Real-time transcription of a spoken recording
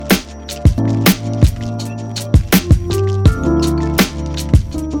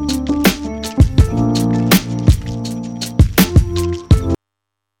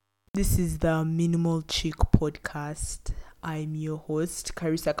is the Minimal Chick podcast. I'm your host,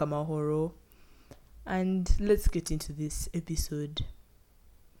 Karisa Kamahoro, and let's get into this episode.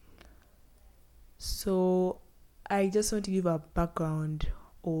 So, I just want to give a background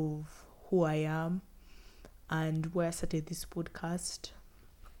of who I am and where I started this podcast.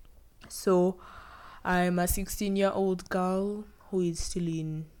 So, I'm a 16-year-old girl who is still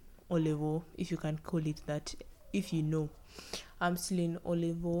in O-level, if you can call it that, if you know. I'm still in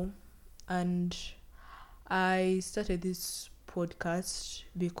O-level, and I started this podcast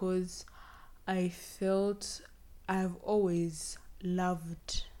because I felt I've always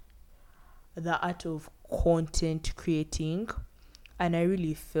loved the art of content creating, and I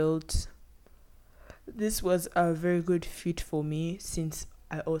really felt this was a very good fit for me since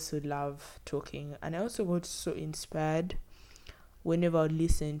I also love talking, and I also got so inspired whenever I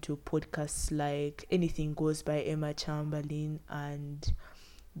listen to podcasts like Anything Goes by Emma Chamberlain and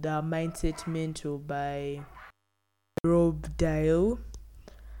The Mindset Mentor by Rob Dial.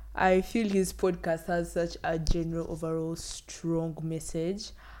 I feel his podcast has such a general overall strong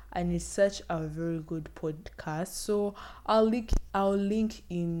message, and it's such a very good podcast. So I'll link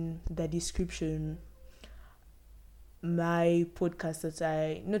in the description the podcast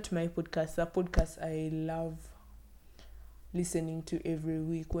I love listening to every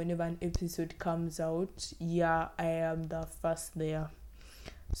week. Whenever an episode comes out, I am the first there.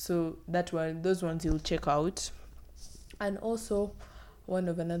 So those ones you'll check out. And also one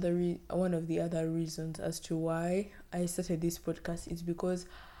of the other reasons as to why I started this podcast is because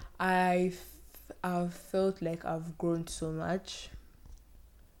I've felt like I've grown so much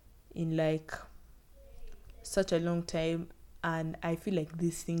in like such a long time, and I feel like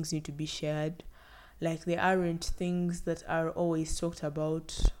these things need to be shared. Like, there aren't things that are always talked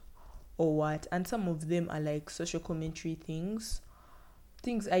about or what, and some of them are like social commentary things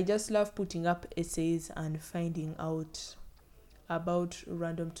I just love putting up essays and finding out about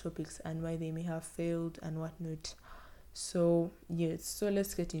random topics and why they may have failed and whatnot. So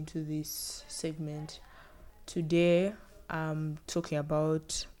let's get into this segment. Today I'm talking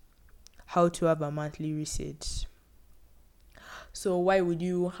about how to have a monthly reset. So why would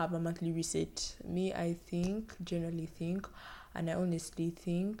you have a monthly reset? I generally think, and I honestly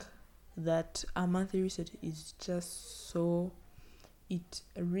think that a monthly reset is just so, it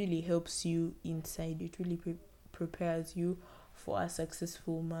really helps you inside. It really prepares you for a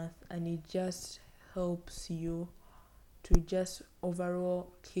successful month, and it just helps you to just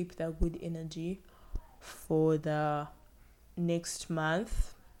overall keep that good energy for the next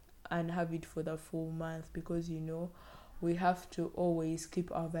month and have it for the full month, because we have to always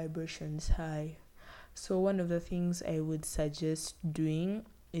keep our vibrations high. So one of the things I would suggest doing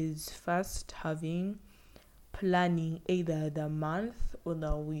is first planning either the month or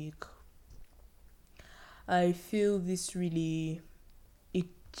the week. I feel this really, it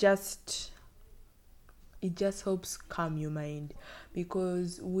just helps calm your mind,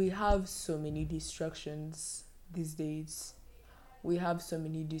 because we have so many distractions these days.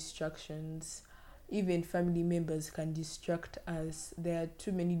 Even family members can distract us. There are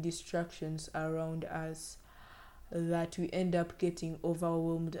too many distractions around us that we end up getting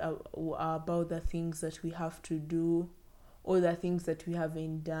overwhelmed about the things that we have to do or the things that we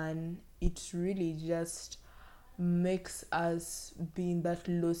haven't done. It really just makes us be in that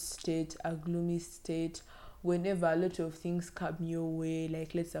low state, a gloomy state, whenever a lot of things come your way.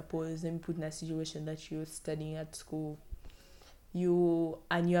 Like, let's suppose, let me put in a situation that you're studying at school, you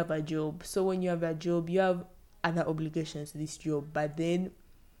have a job. So when you have a job, you have other obligations to this job, but then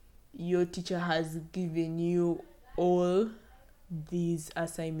your teacher has given you all these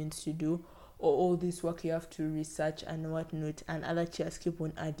assignments to do, or all this work you have to research and whatnot, and other teachers keep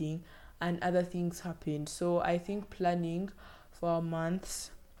on adding, and other things happen. So I think planning for our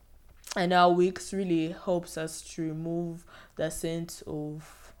months and our weeks really helps us to remove the sense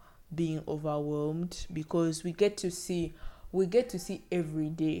of being overwhelmed, because we get to see every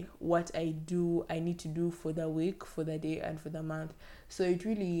day what I need to do for the week, for the day, and for the month. So it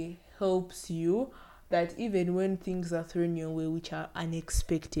really helps you that even when things are thrown your way which are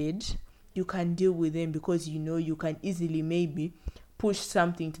unexpected, you can deal with them, because you can easily maybe push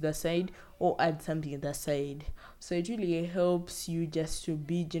something to the side or add something to the side. So it really helps you just to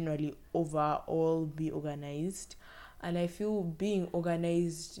be generally overall be organized. And I feel being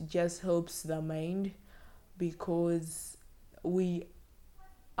organized just helps the mind, because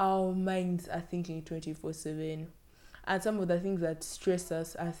our minds are thinking 24/7, and some of the things that stress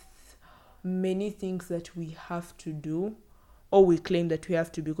us are many things that we have to do, or we claim that we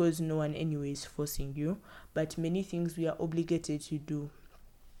have to, because no one anyway is forcing you, but many things we are obligated to do.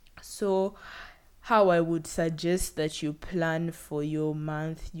 So how I would suggest that you plan for your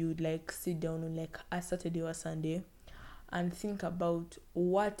month, you like sit down on like a Saturday or Sunday and think about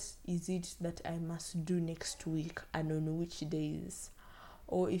what is it that I must do next week and on which days.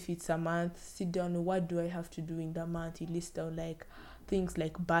 Or if it's a month, sit down, what do I have to do in the month? You list down like things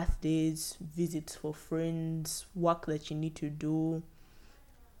like birthdays, visits for friends, work that you need to do,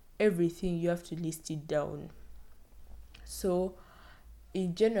 everything. You have to list it down. So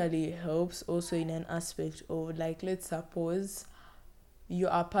it generally helps also in an aspect of like, let's suppose you're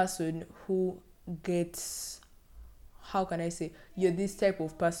a person who gets, how can I say, you're this type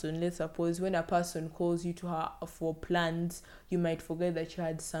of person. Let's suppose when a person calls you to her for plans, you might forget that you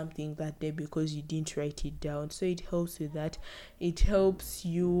had something that day because you didn't write it down. So it helps with that. It helps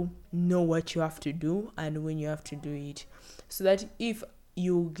you know what you have to do and when you have to do it, so that if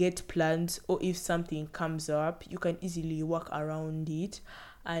you get plans or if something comes up, you can easily work around it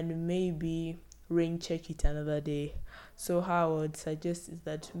and maybe rain check it another day. So how I would suggest is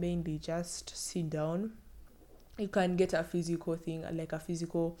that mainly just sit down. You can get a physical thing, like a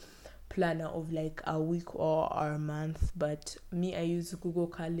physical planner of like a week or a month, but me, I use Google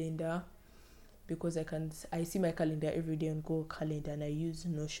Calendar because I see my calendar every day on Google Calendar, and I use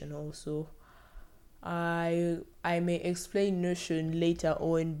Notion also. I may explain Notion later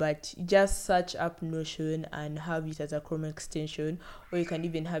on, but just search up Notion and have it as a Chrome extension, or you can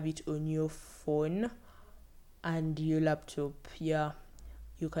even have it on your phone and your laptop. Yeah,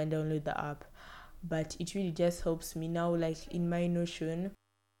 you can download the app, but it really just helps me now. Like in my Notion,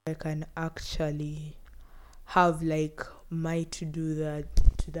 I can actually have like my to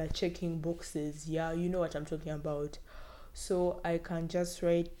the checking boxes. Yeah, you know what I'm talking about. So I can just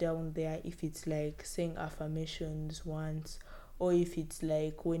write down there if it's like saying affirmations once, or if it's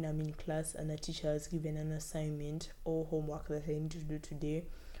like when I'm in class and the teacher has given an assignment or homework that I need to do today,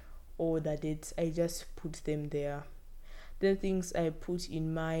 or the dates, I just put them there. Then things I put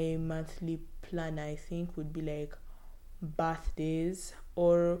in my monthly plan, I think, would be like birthdays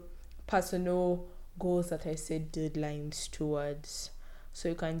or personal goals that I set deadlines towards. So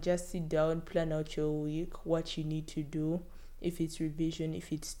you can just sit down, plan out your week, what you need to do. If it's revision,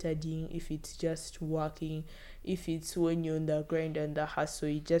 if it's studying, if it's just working, if it's when you're on the grind and the hustle,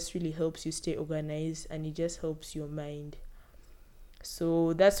 it just really helps you stay organized and it just helps your mind.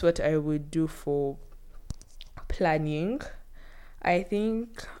 So that's what I would do for planning. I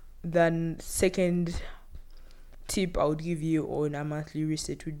think the second tip I would give you on a monthly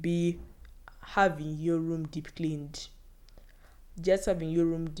reset would be having your room deep cleaned. Just having your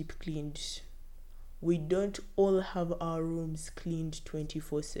room deep cleaned. We don't all have our rooms cleaned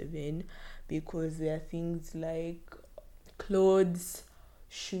 24/7 because there are things like clothes,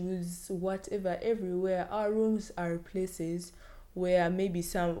 shoes, whatever everywhere. Our rooms are places where maybe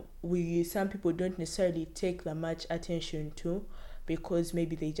some people don't necessarily take that much attention to, because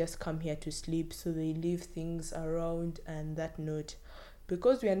maybe they just come here to sleep, so they leave things around and that note.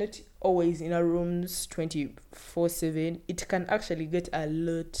 Because we are not always in our rooms 24/7, it can actually get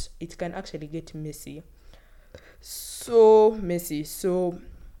messy. So messy. So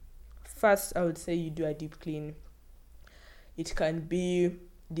first I would say you do a deep clean. It can be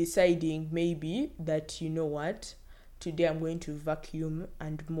deciding maybe that, you know what, today I'm going to vacuum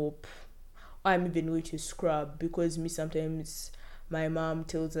and mop, or I'm even going to scrub, because me sometimes my mom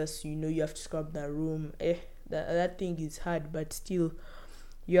tells us, you have to scrub the room. That thing is hard, but still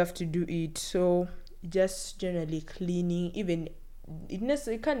you have to do it. So just generally cleaning, even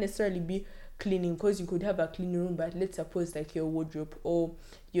it can't necessarily be cleaning, because you could have a clean room, but let's suppose like your wardrobe or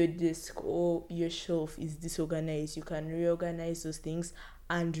your desk or your shelf is disorganized, you can reorganize those things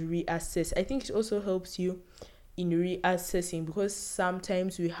and reassess. I think it also helps you in reassessing, because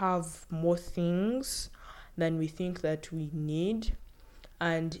sometimes we have more things than we think that we need,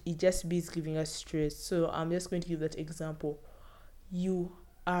 and it just be giving us stress. So I'm just going to give that example. You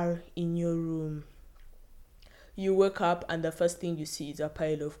are in your room, you wake up and the first thing you see is a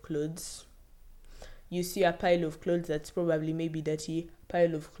pile of clothes. You see a pile of clothes that's probably maybe dirty,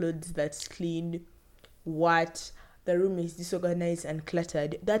 pile of clothes that's clean. What? The room is disorganized and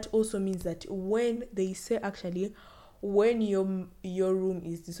cluttered. That also means that when they say actually, when your room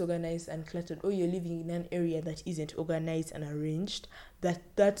is disorganized and cluttered, or you're living in an area that isn't organized and arranged,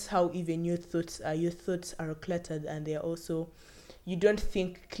 that's how even your thoughts are. Your thoughts are cluttered, and they're also, you don't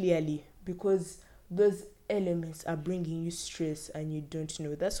think clearly, because those elements are bringing you stress and you don't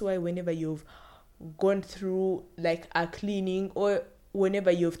know. That's why whenever you've gone through like a cleaning, or whenever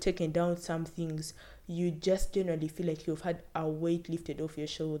you've taken down some things, you just generally feel like you've had a weight lifted off your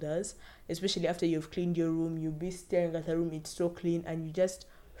shoulders. Especially after you've cleaned your room, you'll be staring at the room, it's so clean, and you just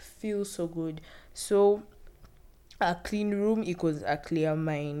feel so good. So a clean room equals a clear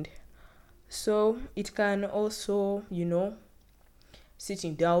mind. So it can also,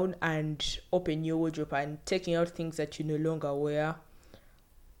 sitting down and open your wardrobe and taking out things that you no longer wear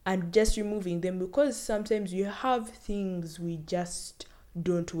and just removing them, because sometimes you have things we just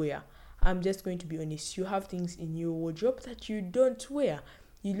don't wear. I'm just going to be honest. You have things in your wardrobe that you don't wear.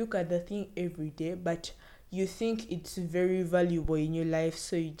 You look at the thing every day, but you think it's very valuable in your life,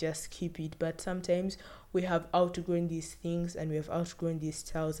 so you just keep it. But sometimes we have outgrown these things and we have outgrown these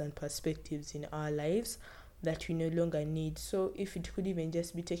styles and perspectives in our lives that we no longer need. So if it could even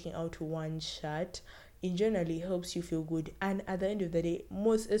just be taking out one shirt, it generally helps you feel good. And at the end of the day,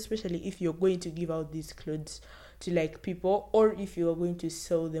 most especially if you're going to give out these clothes to like people, or if you're going to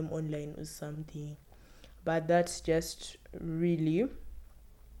sell them online or something. But that's just really,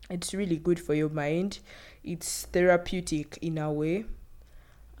 it's really good for your mind. It's therapeutic in a way.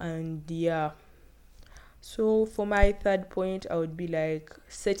 And yeah, so for my third point, I would be like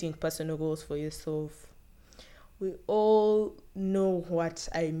setting personal goals for yourself. We all know what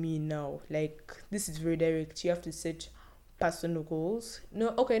I mean now. Like, this is very direct. You have to set personal goals. No,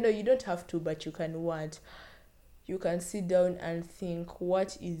 okay, no, you don't have to, but you can want. You can sit down and think,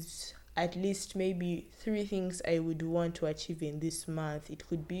 what is at least maybe 3 things I would want to achieve in this month. It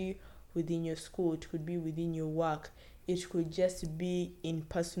could be within your school, it could be within your work, it could just be in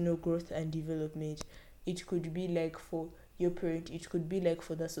personal growth and development. It could be like for your parent, it could be like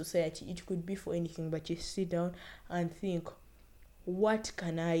for the society, it could be for anything, but you sit down and think, what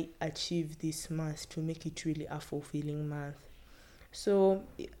can I achieve this month to make it really a fulfilling month? So,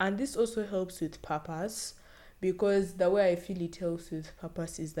 and this also helps with purpose, because the way I feel it helps with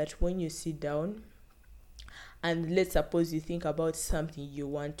purpose is that when you sit down and let's suppose you think about something you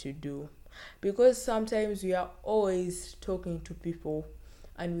want to do, because sometimes we are always talking to people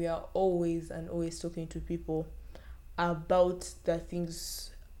and we are always and always talking to people about the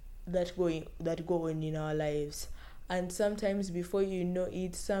things that go on in our lives, and sometimes before you know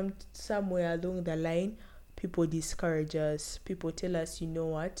it, somewhere along the line, people discourage us. People tell us, you know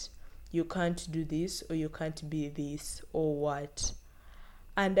what, you can't do this, or you can't be this, or what.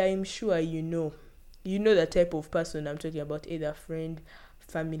 And I'm sure you know the type of person I'm talking about, either friend,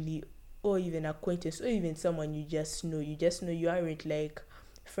 family, or even acquaintance, or even someone you just know. You aren't like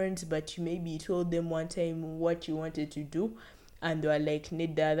friends, but you maybe told them one time what you wanted to do, and they were like,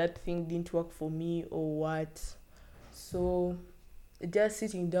 Neda, that thing didn't work for me, or what. So just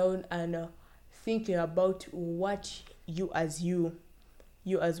sitting down and thinking about what you as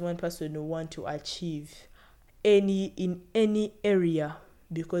one person want to achieve in any area,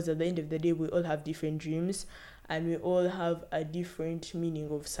 because at the end of the day we all have different dreams and we all have a different meaning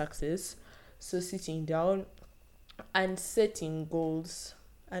of success. So sitting down and setting goals,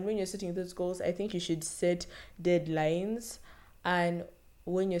 and when you're setting those goals, I think you should set deadlines. And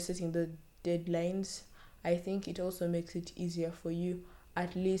when you're setting the deadlines, I think it also makes it easier for you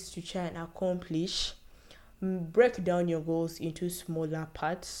at least to try and accomplish. Break down your goals into smaller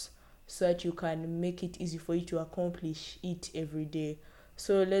parts so that you can make it easy for you to accomplish it every day.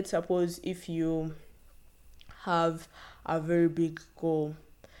 So let's suppose if you have a very big goal,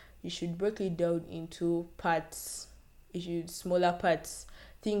 you should break it down into parts. Smaller parts,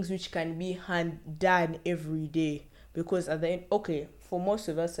 things which can be done every day. Because at the end, okay, for most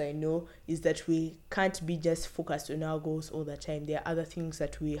of us, I know, is that we can't be just focused on our goals all the time. There are other things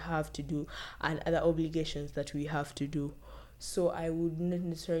that we have to do and other obligations that we have to do. So I would not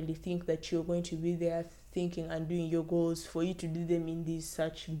necessarily think that you're going to be there thinking and doing your goals for you to do them in these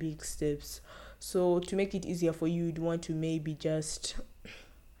such big steps. So to make it easier for you, you'd want to maybe just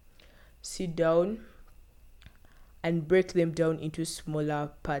sit down and break them down into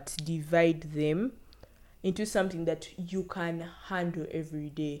smaller parts. Divide them into something that you can handle every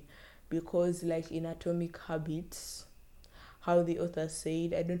day. Because like in Atomic Habits, how the author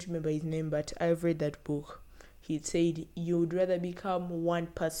said, I don't remember his name, but I've read that book. He said you would rather become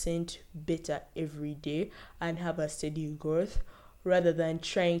 1% better every day and have a steady growth, rather than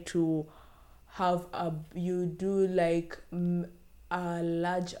trying to have you do like a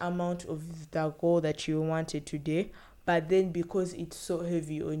large amount of the goal that you wanted today, but then because it's so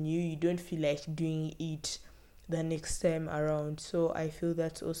heavy on you, you don't feel like doing it the next time around. So I feel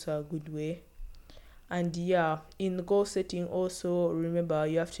that's also a good way. And yeah, in goal setting also, remember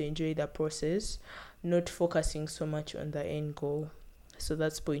you have to enjoy the process, not focusing so much on the end goal. So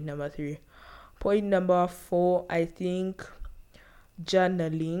that's point number 3. Point number 4, I think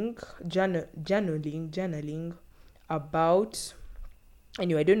journaling about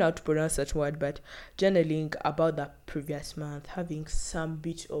Anyway, I don't know how to pronounce that word, but journaling about the previous month, having some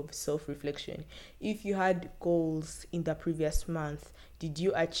bit of self-reflection. If you had goals in the previous month, did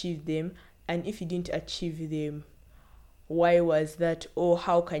you achieve them? And if you didn't achieve them, why was that? Or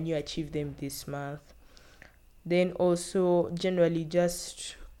how can you achieve them this month? Then also generally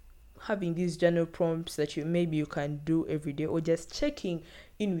just having these general prompts that you can do every day, or just checking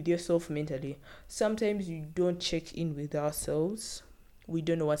in with yourself mentally. Sometimes you don't check in with ourselves. We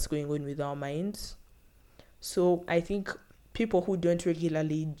don't know what's going on with our minds. So I think people who don't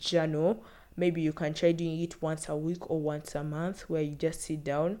regularly journal, maybe you can try doing it once a week or once a month, where you just sit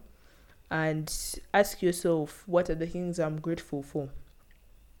down and ask yourself, what are the things I'm grateful for?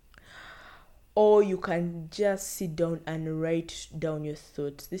 Or you can just sit down and write down your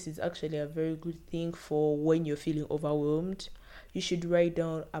thoughts. This is actually a very good thing for when you're feeling overwhelmed. You should write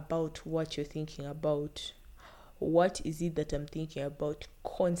down about what you're thinking about. What is it that I'm thinking about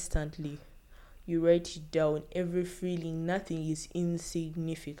constantly? You write it down. Every feeling, nothing is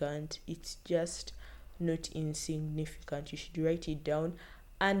insignificant. It's just not insignificant. You should write it down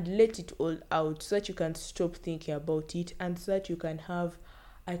and let it all out, so that you can stop thinking about it, and so that you can have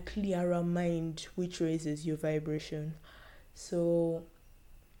a clearer mind, which raises your vibration. So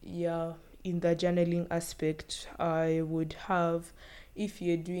yeah, in the journaling aspect, I would have, if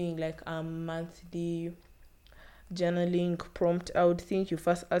you're doing like a monthly journaling prompt, I would think you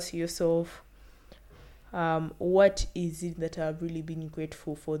first ask yourself, what is it that I've really been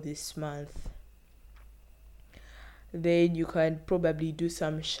grateful for this month? Then you can probably do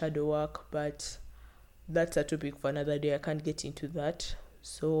some shadow work, but that's a topic for another day. I can't get into that.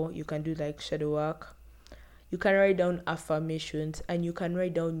 So you can do like shadow work. You can write down affirmations, and you can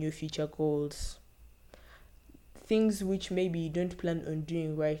write down your future goals. Things which maybe you don't plan on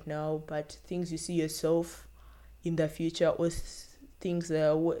doing right now, but things you see yourself in the future, or things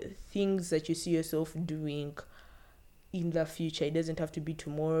that you see yourself doing in the future. It doesn't have to be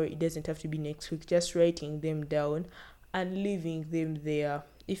tomorrow, it doesn't have to be next week. Just writing them down and leaving them there.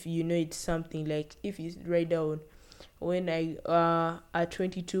 If you know it's something like, if you write down, when I at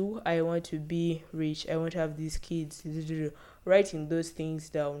 22 I want to be rich, I want to have these kids, writing those things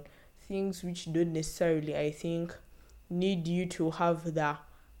down. Things which don't necessarily, I think, need you to have the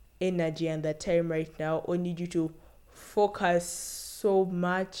energy and the time right now, or need you to focus so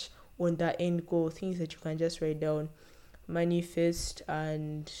much on the end goal. Things that you can just write down, manifest,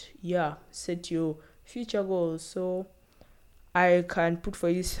 and yeah, set your future goals. So I can put for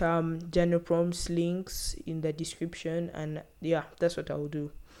you some journal prompts links in the description, and yeah, that's what I'll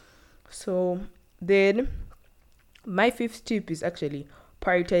do. So then my fifth tip is actually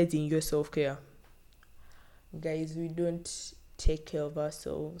prioritizing your self-care. Guys, we don't take care of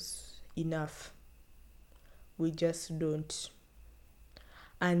ourselves enough. We just don't.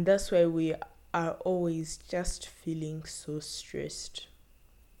 And that's why we are always just feeling so stressed.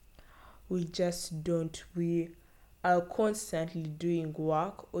 We just don't. We are constantly doing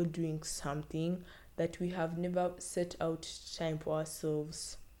work or doing something that we have never set out time for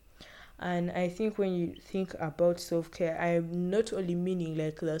ourselves. And I think when you think about self-care, I'm not only meaning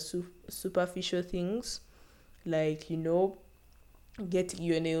like the superficial things, like, getting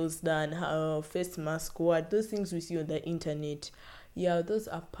your nails done, face mask, what, those things we see on the internet. Yeah, those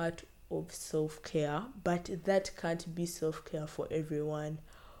are part of self-care, but that can't be self-care for everyone.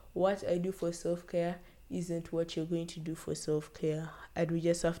 What I do for self-care isn't what you're going to do for self-care, and we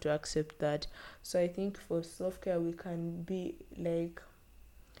just have to accept that. So I think for self-care, we can be like,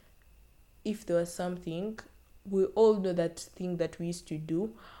 if there was something, we all know that thing that we used to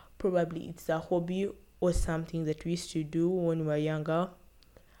do, probably it's a hobby or something that we used to do when we were younger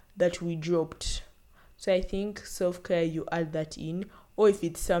that we dropped. So I think self-care, you add that in, or if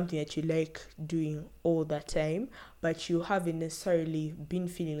it's something that you like doing all the time, but you haven't necessarily been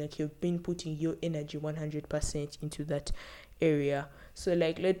feeling like you've been putting your energy 100% into that area. So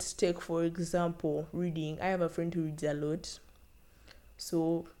like, let's take for example reading. I have a friend who reads a lot,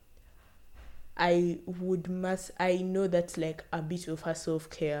 so I know that's like a bit of her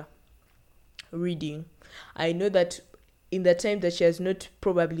self-care, reading. I know that in the time that she has not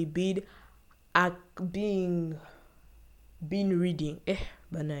probably been reading,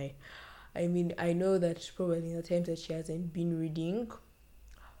 banai. I mean, I know that probably in the times that she hasn't been reading,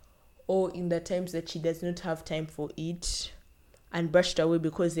 or in the times that she does not have time for it and brushed away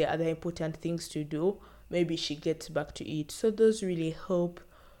because there are other important things to do, maybe she gets back to it. So those really help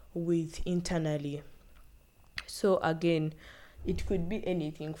with internally. So again, it could be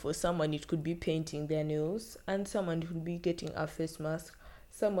anything. For someone, it could be painting their nails, and someone could be getting a face mask.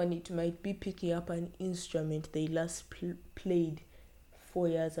 Someone, it might be picking up an instrument they last played 4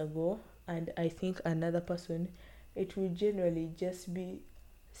 years ago, and I think another person, it will generally just be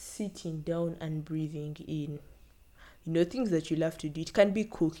sitting down and breathing in. Things that you love to do. It can be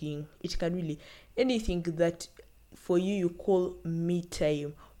cooking. It can really anything that for you call me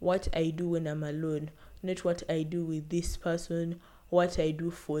time. What I do when I'm alone, not what I do with this person, what I do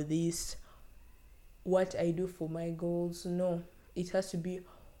for this, what I do for my goals. No, it has to be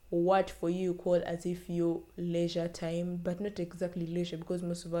what for you call as if your leisure time, but not exactly leisure, because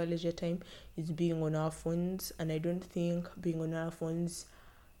most of our leisure time is being on our phones, and I don't think being on our phones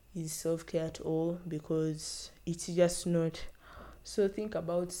is self-care at all, because it's just not. So think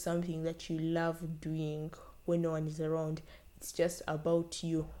about something that you love doing when no one is around. It's just about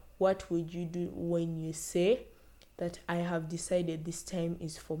you. What would you do when you say that I have decided this time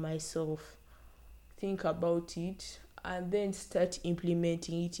is for myself? Think about it and then start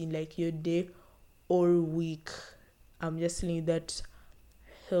implementing it in like your day or week. I'm just saying that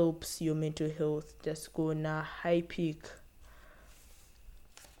helps your mental health just go on a high peak.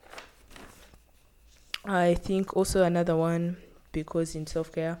 I think also another one, because in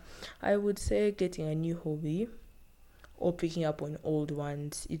self-care, I would say getting a new hobby or picking up on old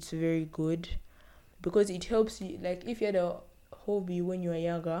ones. It's very good because it helps you. Like if you had a hobby when you were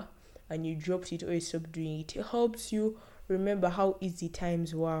younger and you dropped it or you stopped doing it, it helps you remember how easy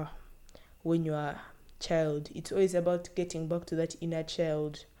times were when you were a child. It's always about getting back to that inner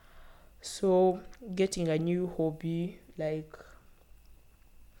child. So getting a new hobby, like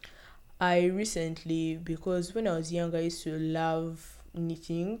I recently, because when I was younger, I used to love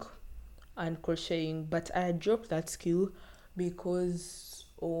knitting and crocheting, but I had dropped that skill because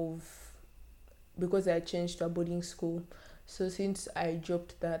I changed to a boarding school. So since I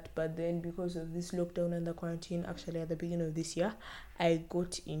dropped that, but then because of this lockdown and the quarantine, actually at the beginning of this year, I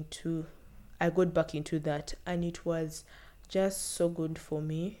got back into that, and it was just so good for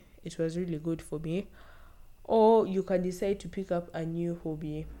me. It was really good for me. Or you can decide to pick up a new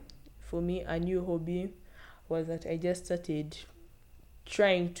hobby. For me, a new hobby was that I just started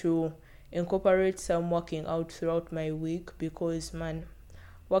trying to incorporate some working out throughout my week, because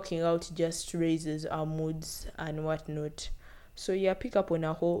working out just raises our moods and whatnot. So yeah, pick up on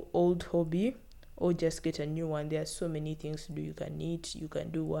a whole old hobby or just get a new one. There are so many things to do. You can knit, you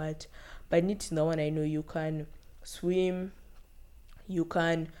can do what, but knitting the one I know, you can swim, you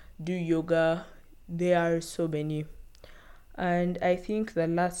can do yoga. There are so many. And I think the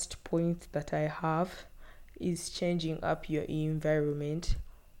last point that I have is changing up your environment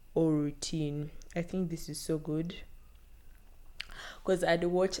or routine. I think this is so good, because I'd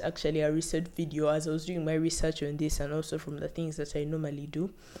watched actually a research video as I was doing my research on this, and also from the things that I normally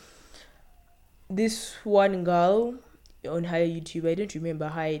do. This one girl on her YouTube, I don't remember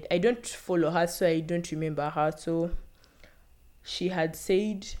her. I don't follow her, so I don't remember her. So she had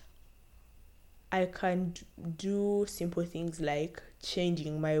said I can do simple things like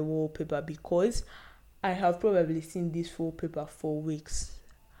changing my wallpaper, because I have probably seen this wallpaper for weeks.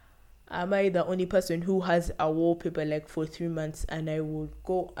 Am I the only person who has a wallpaper like for 3 months and I will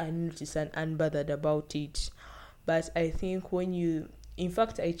go unnoticed and unbothered about it? But I think in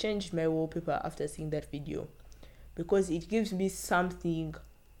fact, I changed my wallpaper after seeing that video, because it gives me something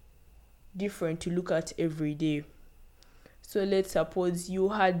different to look at every day. So let's suppose you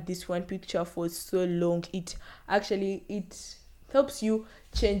had this one picture for so long, it helps you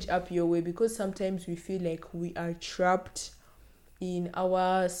change up your way, because sometimes we feel like we are trapped in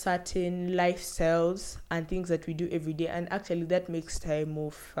our certain lifestyles and things that we do every day, and actually that makes time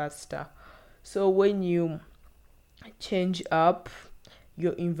move faster. So when you change up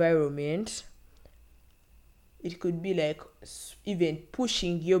your environment, it could be like even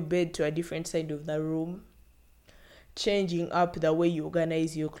pushing your bed to a different side of the room, changing up the way you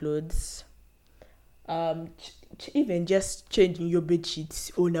organize your clothes, even just changing your bed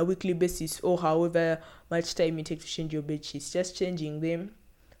sheets on a weekly basis, or however much time it takes to change your bed sheets, just changing them,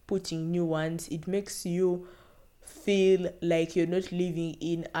 putting new ones. It makes you feel like you're not living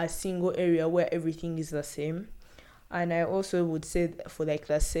in a single area where everything is the same. And I also would say for like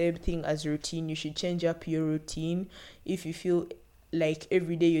the same thing as routine, you should change up your routine. If you feel like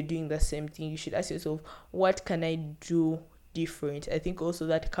every day you're doing the same thing, you should ask yourself, what can I do different? I think also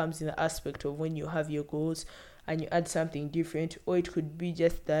that comes in the aspect of when you have your goals and you add something different. Or it could be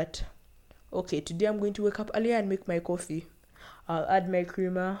just that, okay, today I'm going to wake up earlier and make my coffee. I'll add my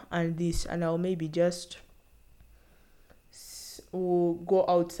creamer and this, and I'll maybe just go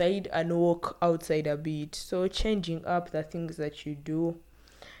outside and walk outside a bit. So changing up the things that you do.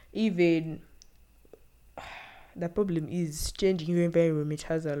 Even the problem is changing your environment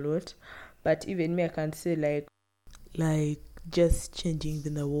has a lot, but even me, I can say like just changing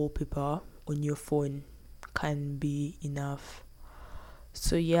the wallpaper on your phone can be enough.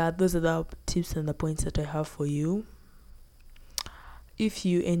 So yeah, those are the tips and the points that I have for you. If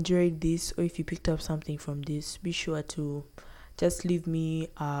you enjoyed this or if you picked up something from this, be sure to just leave me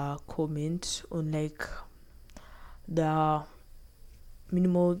a comment on like the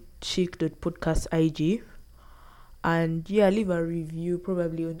minimal chic.podcast IG, and yeah, leave a review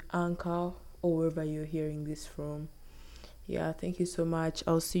probably on Anchor or wherever you're hearing this from. Yeah, thank you so much.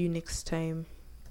 I'll see you next time.